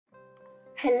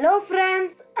Hello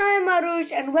friends, I am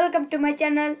Arush and welcome to my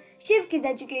channel Shiv Kids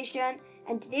Education,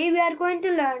 and today we are going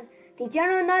to learn the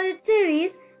General Knowledge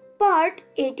series Part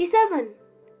 87.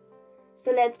 So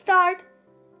let's start.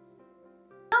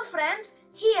 Hello friends,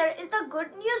 here is the good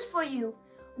news for you.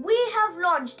 We have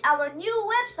launched our new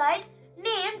website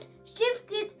named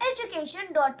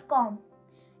shivkidseducation.com.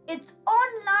 It's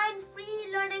online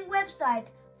free learning website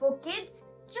for kids,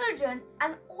 children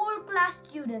and all class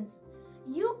students.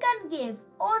 You can give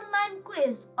online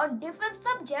quiz on different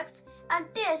subjects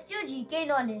and test your GK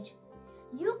knowledge.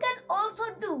 You can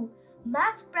also do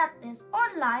maths practice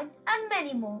online and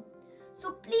many more.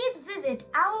 So please visit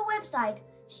our website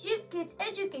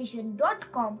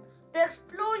shivkidseducation.com to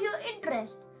explore your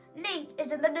interest. Link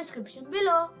is in the description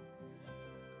below.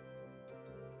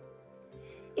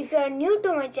 If you are new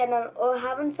to my channel or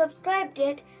haven't subscribed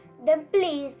yet, then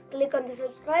please click on the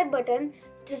subscribe button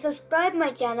to subscribe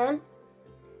my channel.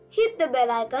 Hit the bell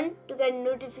icon to get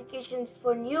notifications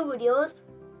for new videos.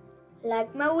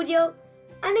 Like my video,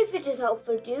 and if it is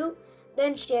helpful to you,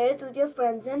 then share it with your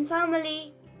friends and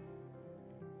family.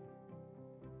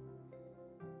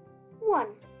 1.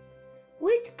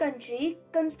 Which country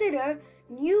consider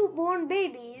newborn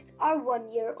babies are 1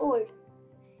 year old?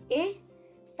 A.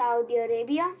 Saudi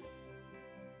Arabia,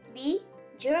 B.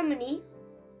 Germany,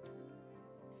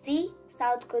 C.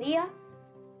 South Korea,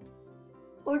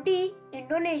 or D.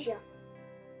 Indonesia?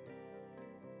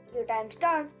 Your time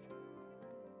starts.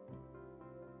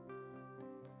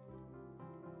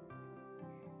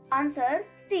 Answer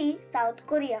C. South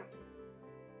Korea.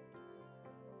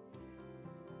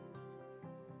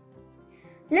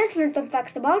 Let's learn some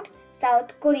facts about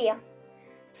South Korea.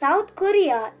 South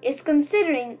Korea is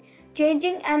considering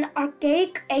changing an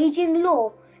archaic aging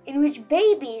law in which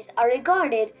babies are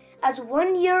regarded as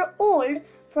 1 year old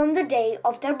from the day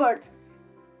of their birth.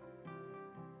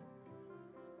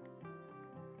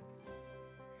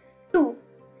 2.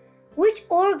 Which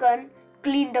organ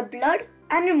clean the blood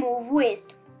and remove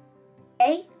waste?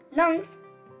 A. Lungs,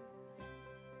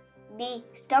 B.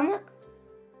 Stomach,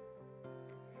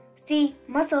 C.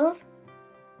 Muscles,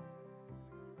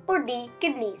 or D.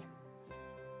 Kidneys?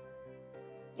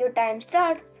 Your time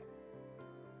starts.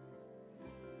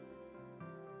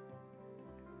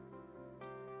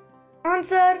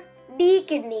 Answer D.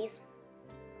 Kidneys.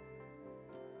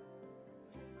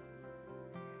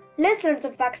 Let's learn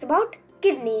some facts about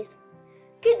kidneys.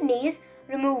 Kidneys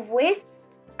remove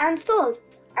waste and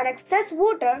salts and excess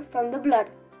water from the blood.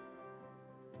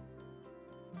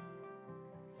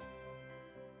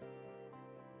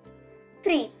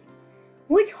 3.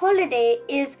 Which holiday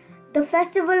is the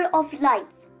Festival of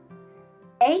Lights?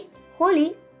 A.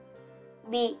 Holi,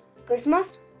 B.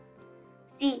 Christmas,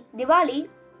 C. Diwali,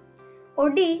 or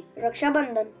D. Raksha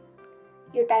Bandhan?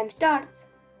 Your time starts.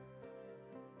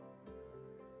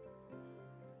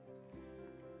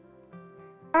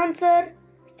 Answer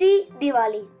C.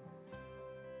 Diwali.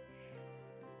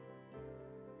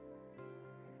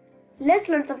 Let's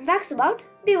learn some facts about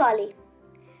Diwali.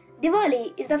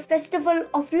 Diwali is the festival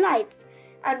of lights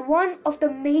and one of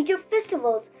the major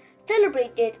festivals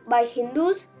celebrated by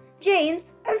Hindus,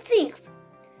 Jains and Sikhs.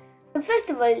 The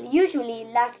festival usually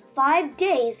lasts 5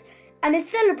 days and is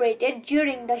celebrated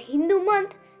during the Hindu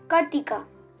month Kartika.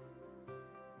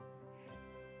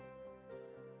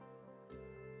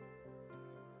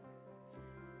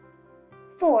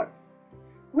 4.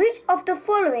 Which of the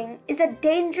following is a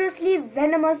dangerously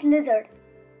venomous lizard?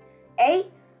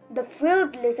 A. The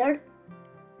frilled lizard,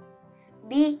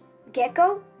 B.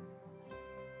 Gecko,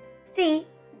 C.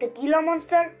 The Gila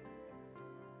monster,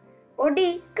 or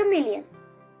D. Chameleon?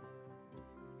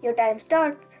 Your time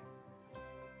starts.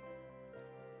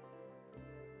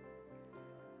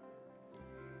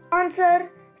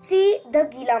 Answer C. The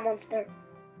Gila monster.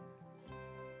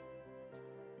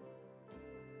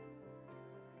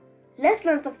 Let's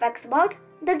learn some facts about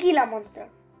the Gila monster.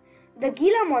 The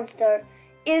Gila monster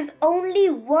is only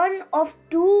one of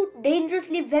 2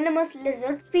 dangerously venomous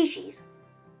lizard species.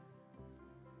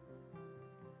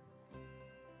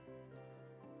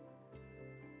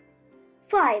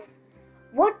 5.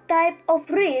 What type of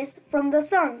rays from the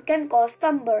sun can cause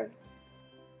sunburn?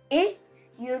 A.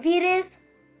 UV rays,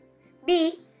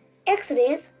 B.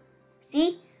 X-rays,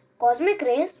 C. Cosmic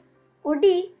rays, or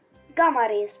D. Gamma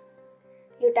rays?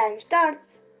 Your time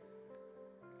starts.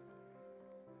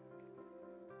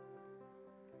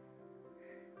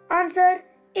 Answer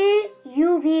A.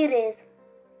 UV rays.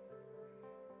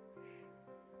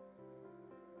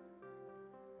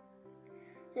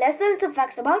 Let's learn some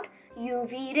facts about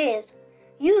UV rays.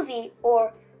 UV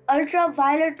or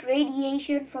ultraviolet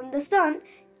radiation from the sun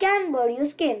can burn your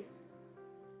skin.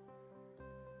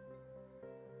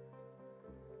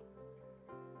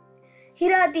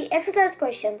 Here are the exercise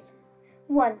questions.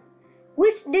 1.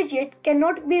 Which digit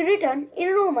cannot be written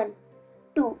in Roman?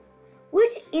 2.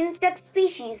 Which insect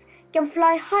species can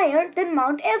fly higher than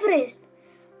Mount Everest?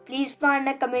 Please find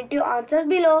and comment your answers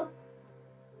below.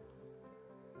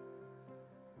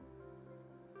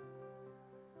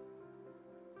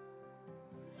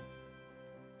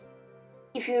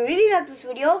 If you really like this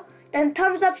video, then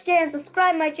thumbs up, share and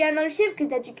subscribe my channel Shiv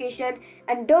Kids Education,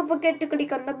 and don't forget to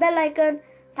click on the bell icon.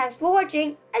 Thanks for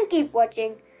watching and keep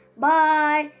watching.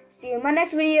 Bye. See you in my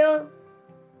next video.